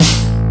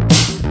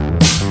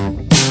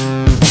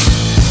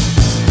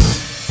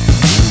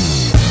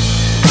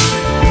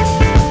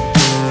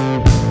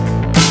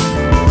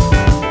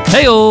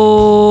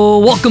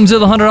Heyo! Welcome to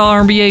the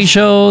 $100 MBA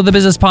Show, the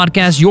business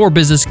podcast your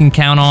business can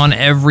count on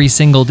every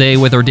single day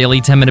with our daily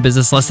 10-minute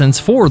business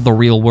lessons for the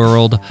real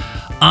world.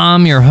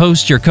 I'm your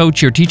host, your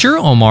coach, your teacher,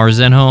 Omar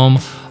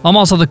Zenhom. I'm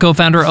also the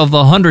co-founder of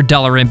the $100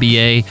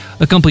 MBA,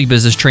 a complete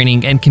business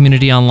training and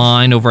community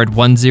online over at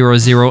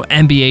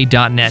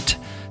 100mba.net.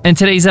 And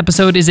today's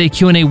episode is a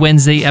Q&A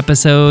Wednesday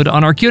episode.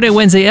 On our Q&A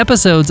Wednesday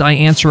episodes, I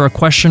answer a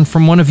question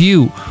from one of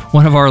you,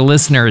 one of our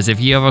listeners. If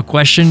you have a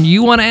question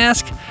you want to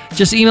ask,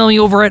 just email me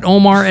over at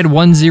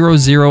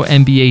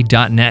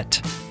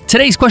omar@100mba.net.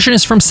 Today's question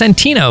is from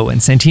Santino,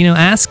 and Santino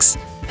asks,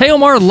 "Hey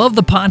Omar, love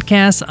the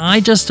podcast. I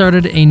just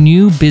started a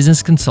new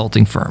business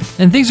consulting firm,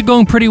 and things are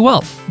going pretty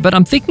well, but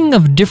I'm thinking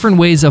of different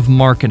ways of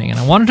marketing, and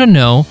I wanted to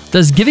know,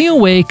 does giving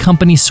away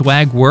company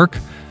swag work?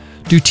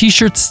 Do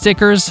t-shirts,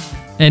 stickers,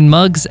 and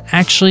mugs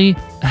actually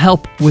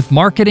help with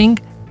marketing?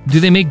 Do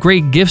they make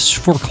great gifts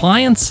for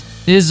clients?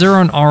 Is there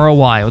an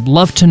ROI? I would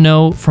love to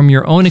know from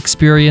your own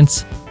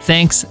experience.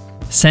 Thanks,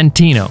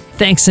 Santino."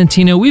 Thanks,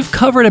 Santino. We've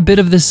covered a bit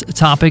of this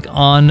topic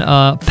on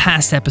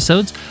past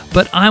episodes,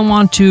 but I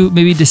want to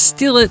maybe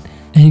distill it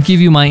and give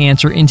you my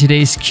answer in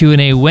today's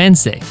Q&A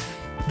Wednesday.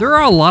 There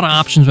are a lot of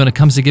options when it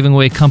comes to giving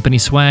away company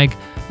swag.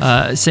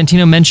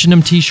 Santino mentioned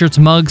them: t-shirts,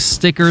 mugs,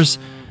 stickers.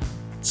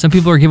 Some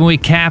people are giving away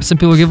caps, some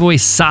people are giving away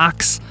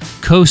socks,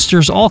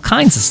 coasters, all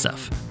kinds of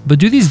stuff. But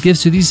do these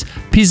gifts, do these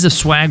pieces of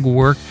swag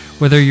work,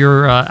 whether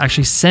you're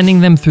actually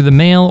sending them through the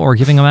mail or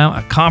giving them out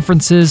at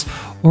conferences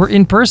or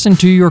in person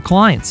to your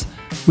clients?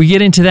 We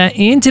get into that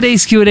in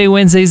today's Q&A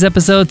Wednesdays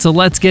episode, so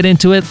let's get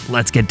into it.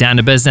 Let's get down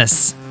to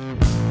business.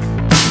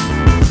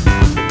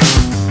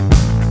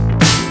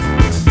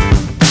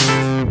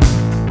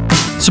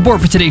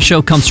 Support for today's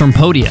show comes from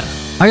Podia.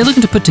 Are you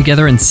looking to put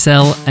together and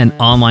sell an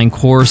online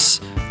course,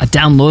 a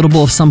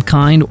downloadable of some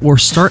kind, or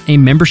start a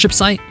membership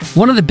site?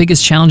 One of the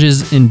biggest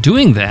challenges in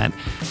doing that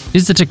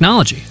is the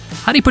technology.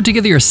 How do you put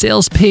together your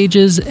sales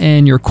pages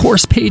and your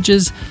course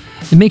pages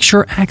and make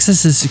sure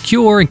access is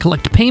secure and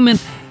collect payment?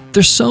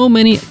 There's so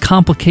many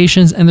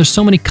complications and there's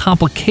so many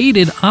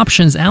complicated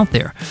options out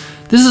there.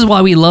 This is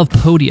why we love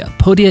Podia.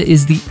 Podia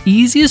is the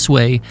easiest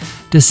way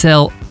to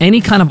sell any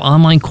kind of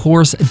online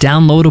course,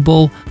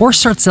 downloadable, or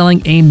start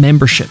selling a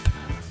membership.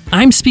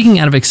 I'm speaking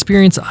out of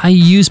experience. I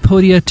use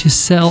Podia to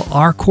sell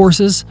our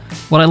courses.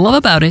 What I love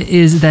about it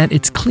is that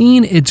it's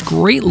clean, it's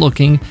great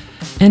looking,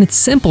 and it's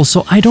simple,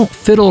 so I don't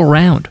fiddle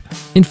around.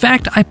 In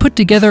fact, I put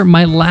together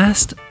my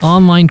last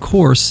online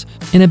course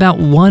in about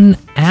 1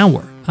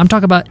 hour. I'm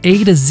talking about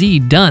A to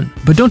Z done.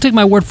 But don't take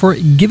my word for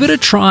it. Give it a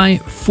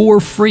try for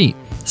free.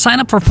 Sign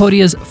up for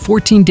Podia's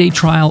 14-day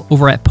trial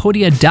over at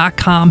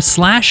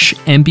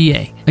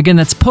podia.com/MBA. Again,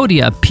 that's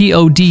Podia,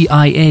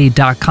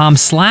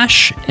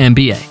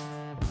 PODIA.com/MBA.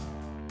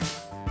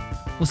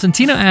 Well,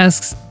 Santino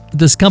asks,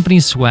 does company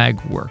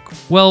swag work?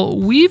 Well,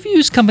 we've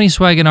used company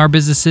swag in our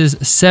businesses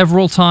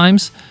several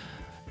times,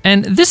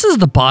 and this is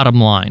the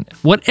bottom line.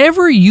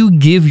 Whatever you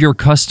give your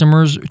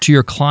customers to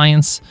your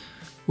clients,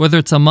 whether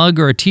it's a mug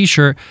or a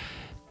t-shirt,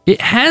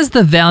 it has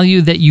the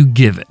value that you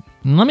give it.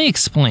 And let me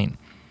explain.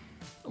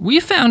 We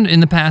found in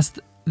the past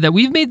that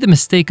we've made the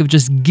mistake of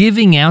just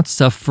giving out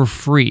stuff for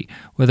free,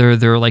 whether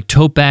they're like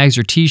tote bags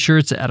or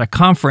t-shirts at a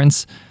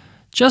conference,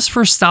 just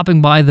for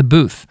stopping by the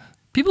booth.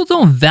 People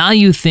don't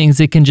value things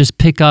they can just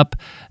pick up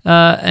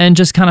and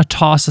just kind of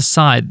toss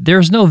aside.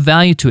 There's no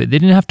value to it. They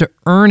didn't have to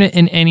earn it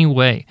in any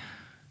way.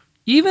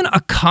 Even a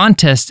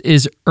contest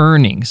is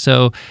earning.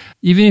 So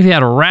even if you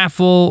had a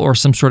raffle or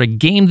some sort of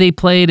game they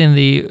played and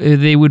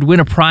they would win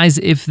a prize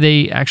if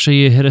they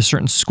actually hit a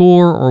certain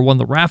score or won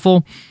the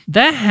raffle,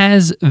 that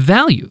has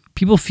value.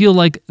 People feel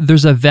like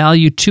there's a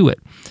value to it.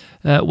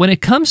 When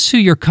it comes to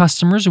your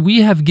customers,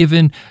 we have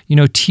given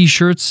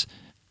t-shirts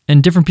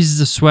and different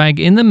pieces of swag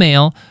in the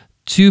mail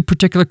to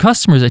particular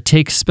customers that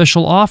take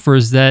special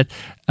offers, that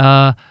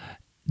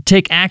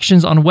take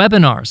actions on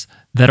webinars,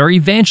 that are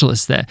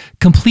evangelists, that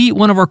complete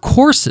one of our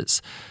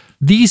courses.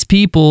 These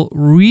people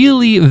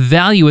really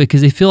value it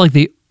because they feel like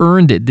they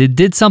earned it. They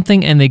did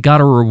something and they got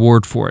a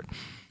reward for it.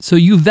 So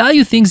you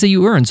value things that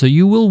you earn. So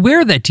you will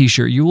wear that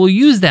t-shirt, you will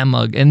use that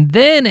mug, and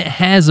then it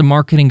has a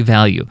marketing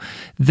value.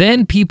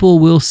 Then people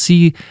will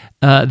see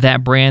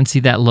that brand,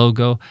 see that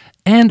logo,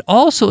 and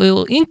also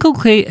it'll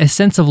inculcate a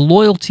sense of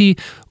loyalty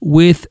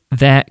with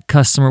that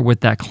customer,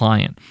 with that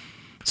client.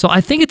 So I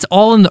think it's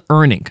all in the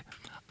earning.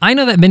 I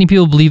know that many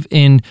people believe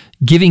in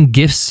giving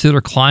gifts to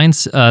their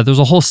clients. There's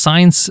a whole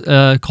science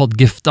called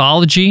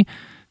giftology,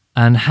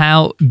 and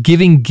how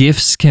giving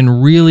gifts can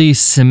really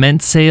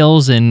cement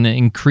sales and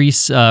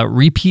increase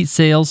repeat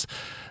sales.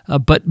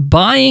 But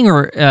buying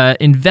or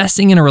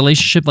investing in a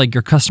relationship like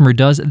your customer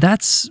does,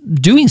 that's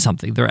doing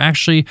something. They're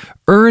actually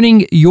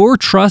earning your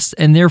trust,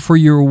 and therefore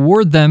you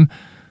reward them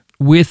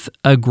with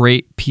a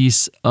great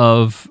piece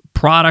of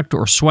product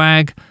or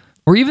swag,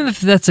 or even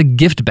if that's a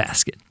gift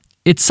basket.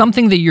 It's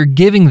something that you're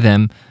giving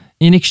them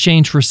in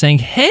exchange for saying,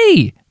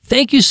 hey,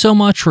 thank you so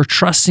much for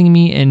trusting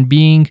me and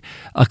being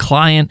a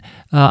client.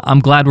 I'm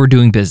glad we're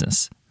doing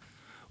business.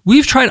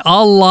 We've tried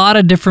a lot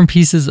of different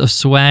pieces of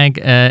swag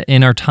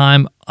in our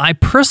time. I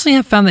personally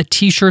have found that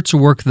t-shirts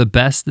work the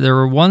best. There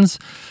are ones,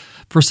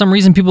 for some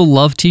reason, people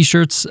love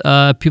t-shirts.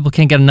 People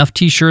can't get enough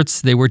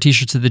t-shirts. They wear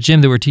t-shirts at the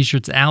gym. They wear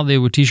t-shirts out. They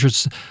wear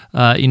t-shirts,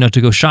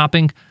 to go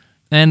shopping.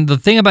 And the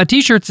thing about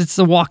t-shirts, it's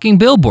the walking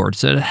billboard,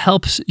 so it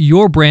helps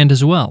your brand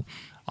as well.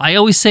 I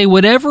always say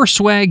whatever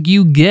swag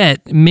you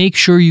get, make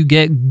sure you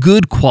get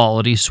good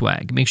quality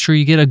swag. Make sure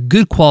you get a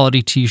good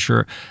quality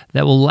t-shirt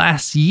that will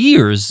last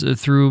years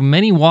through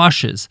many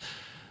washes.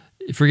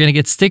 If you're going to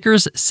get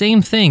stickers,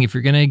 same thing. If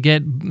you're going to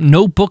get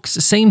notebooks,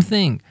 same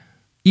thing.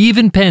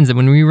 Even pens. And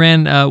when we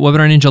ran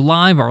Webinar Ninja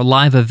Live, our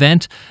live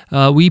event,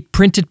 we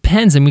printed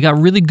pens and we got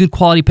really good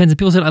quality pens. And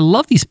people said, I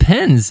love these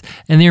pens.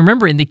 And they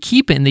remember it and they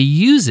keep it and they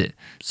use it.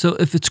 So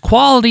if it's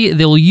quality,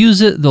 they'll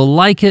use it, they'll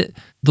like it,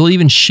 they'll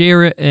even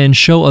share it and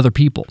show other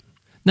people.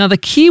 Now, the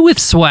key with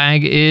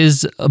swag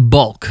is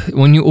bulk.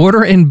 When you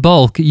order in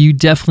bulk, you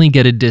definitely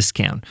get a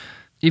discount.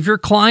 If your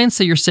clients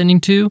that you're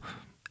sending to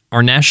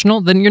are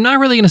national, then you're not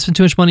really going to spend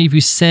too much money if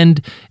you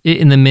send it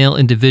in the mail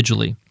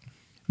individually.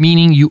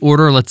 Meaning you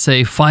order, let's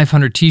say,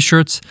 500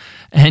 t-shirts,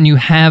 and you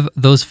have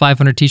those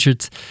 500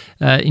 t-shirts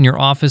in your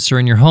office or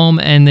in your home,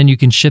 and then you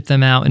can ship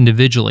them out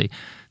individually.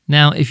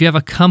 Now, if you have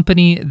a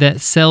company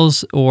that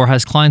sells or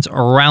has clients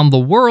around the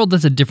world,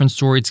 that's a different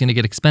story. It's going to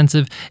get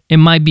expensive. It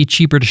might be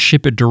cheaper to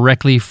ship it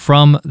directly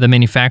from the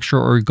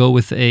manufacturer or go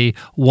with a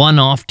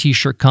one-off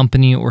t-shirt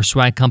company or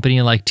swag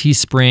company like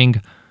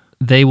Teespring.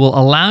 They will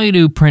allow you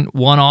to print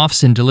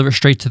one-offs and deliver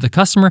straight to the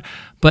customer,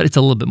 but it's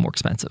a little bit more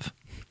expensive.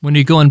 When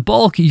you go in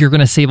bulk, you're going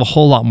to save a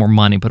whole lot more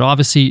money, but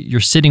obviously you're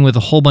sitting with a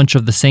whole bunch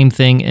of the same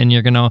thing and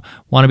you're going to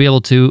want to be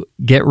able to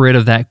get rid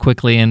of that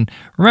quickly. And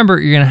remember,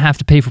 you're going to have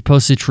to pay for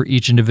postage for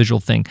each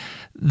individual thing.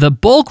 The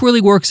bulk really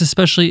works,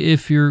 especially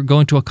if you're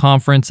going to a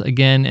conference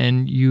again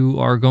and you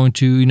are going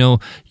to,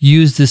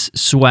 use this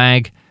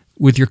swag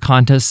with your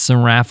contests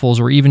and raffles,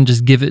 or even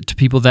just give it to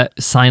people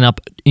that sign up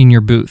in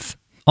your booth.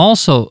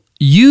 Also,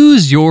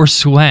 use your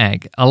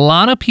swag. A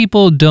lot of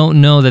people don't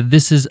know that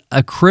this is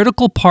a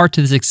critical part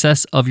to the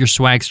success of your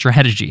swag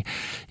strategy.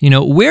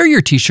 Wear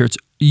your t-shirts,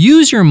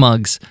 use your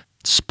mugs,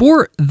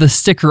 sport the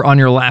sticker on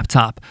your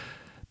laptop.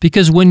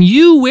 Because when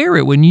you wear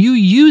it, when you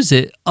use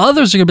it,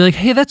 others are going to be like,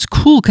 hey, that's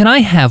cool. Can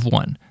I have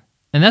one?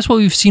 And that's what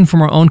we've seen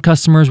from our own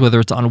customers, whether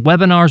it's on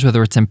webinars,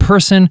 whether it's in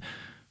person.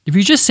 If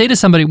you just say to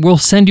somebody, we'll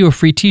send you a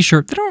free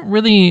t-shirt, they don't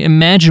really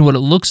imagine what it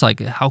looks like,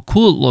 how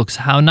cool it looks,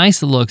 how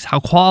nice it looks, how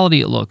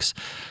quality it looks.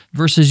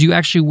 Versus you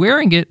actually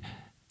wearing it,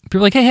 people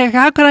are like, hey,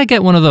 how can I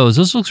get one of those?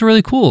 This looks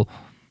really cool.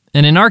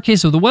 And in our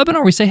case of the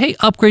webinar, we say, hey,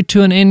 upgrade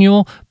to an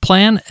annual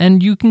plan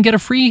and you can get a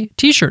free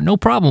t-shirt. No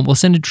problem. We'll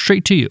send it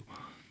straight to you.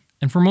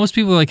 And for most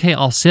people, like, hey,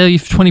 I'll save you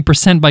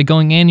 20% by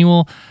going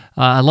annual.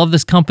 I love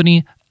this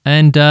company.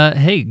 And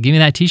hey, give me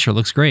that t-shirt.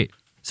 Looks great.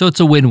 So it's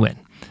a win-win.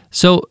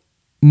 So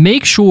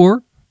make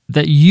sure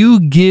that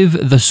you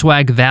give the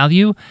swag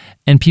value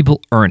and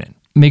people earn it.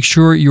 Make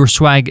sure your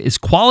swag is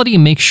quality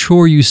and make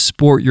sure you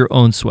sport your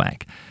own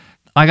swag.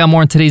 I got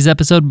more in today's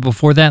episode, but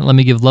before that, let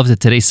me give love to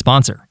today's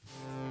sponsor.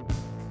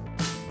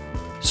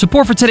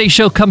 Support for today's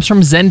show comes from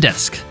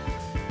Zendesk.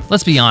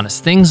 Let's be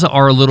honest, things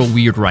are a little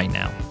weird right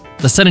now.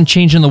 The sudden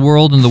change in the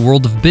world and the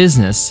world of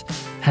business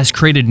has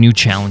created new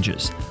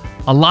challenges.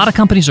 A lot of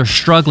companies are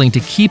struggling to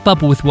keep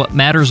up with what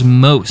matters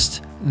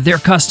most, their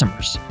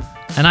customers.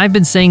 And I've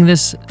been saying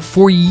this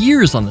for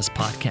years on this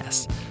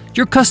podcast.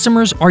 Your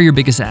customers are your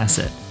biggest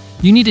asset.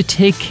 You need to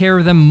take care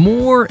of them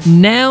more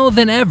now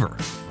than ever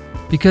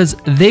because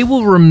they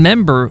will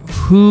remember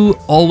who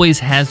always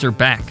has their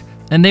back,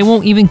 and they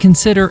won't even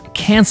consider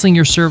canceling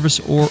your service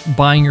or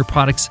buying your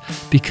products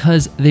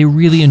because they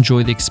really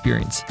enjoy the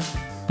experience.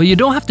 But you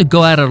don't have to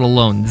go at it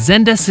alone.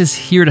 Zendesk is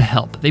here to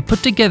help. They put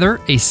together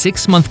a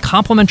 6-month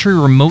complimentary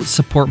remote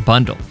support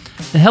bundle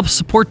that helps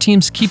support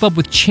teams keep up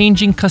with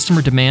changing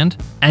customer demand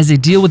as they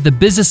deal with the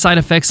business side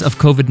effects of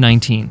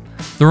COVID-19.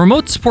 The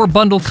remote support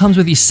bundle comes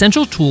with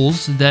essential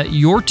tools that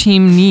your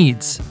team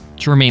needs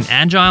to remain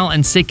agile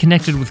and stay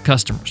connected with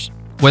customers,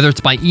 whether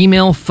it's by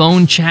email,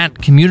 phone, chat,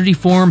 community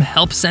forum,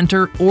 help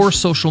center, or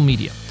social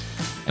media.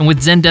 And with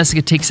Zendesk,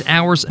 it takes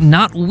hours,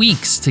 not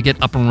weeks, to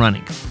get up and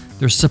running.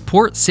 Their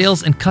support,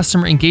 sales, and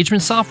customer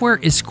engagement software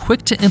is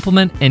quick to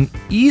implement and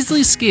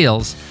easily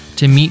scales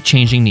to meet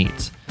changing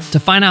needs. To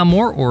find out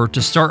more or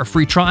to start a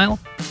free trial,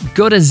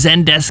 go to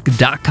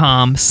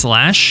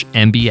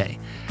zendesk.com/MBA.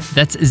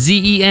 That's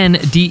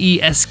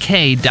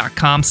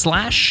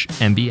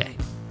ZENDESK.com/MBA.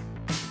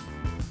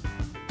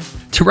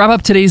 To wrap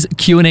up today's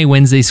Q&A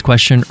Wednesday's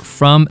question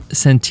from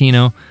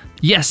Santino,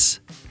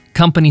 yes,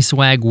 company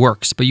swag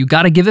works, but you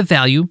got to give it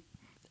value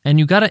and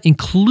you got to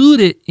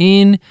include it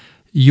in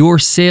your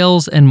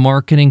sales and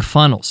marketing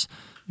funnels.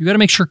 You got to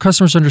make sure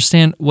customers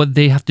understand what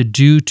they have to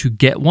do to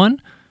get one,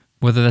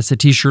 whether that's a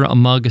t-shirt, a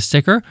mug, a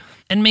sticker,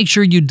 and make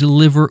sure you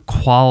deliver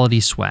quality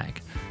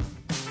swag.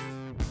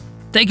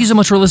 Thank you so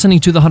much for listening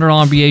to the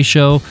 $100 MBA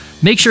Show.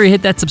 Make sure you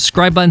hit that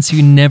subscribe button so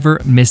you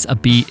never miss a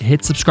beat.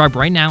 Hit subscribe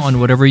right now on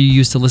whatever you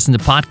use to listen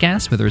to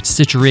podcasts, whether it's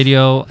Stitcher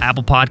Radio,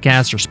 Apple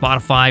Podcasts, or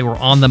Spotify. We're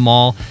on them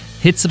all.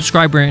 hit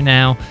subscribe right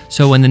now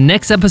so when the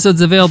next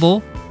episode's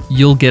available,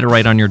 you'll get it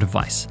right on your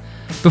device.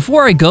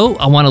 Before I go,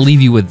 I want to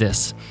leave you with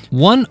this.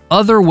 One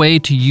other way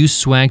to use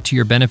swag to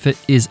your benefit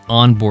is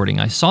onboarding.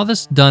 I saw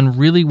this done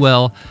really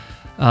well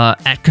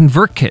at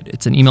ConvertKit.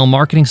 It's an email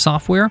marketing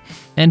software.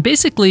 And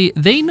basically,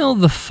 they know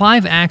the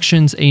 5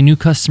 actions a new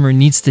customer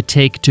needs to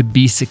take to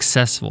be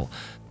successful.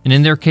 And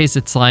in their case,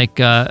 it's like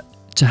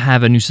to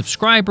have a new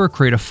subscriber,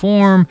 create a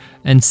form,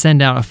 and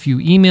send out a few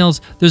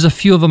emails. There's a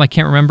few of them I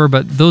can't remember,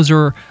 but those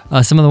are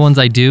some of the ones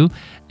I do.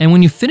 And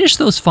when you finish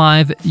those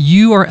 5,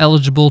 you are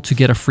eligible to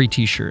get a free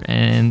t-shirt.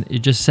 And it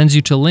just sends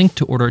you to a link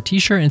to order a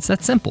t-shirt, and it's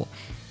that simple.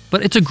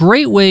 But it's a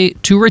great way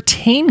to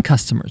retain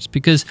customers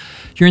because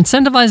you're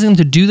incentivizing them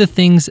to do the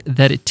things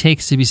that it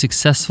takes to be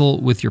successful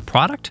with your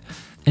product,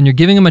 and you're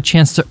giving them a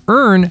chance to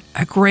earn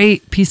a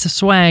great piece of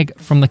swag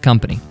from the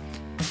company.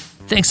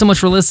 Thanks so much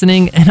for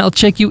listening, and I'll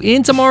check you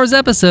in tomorrow's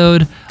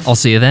episode. I'll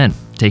see you then.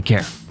 Take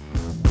care.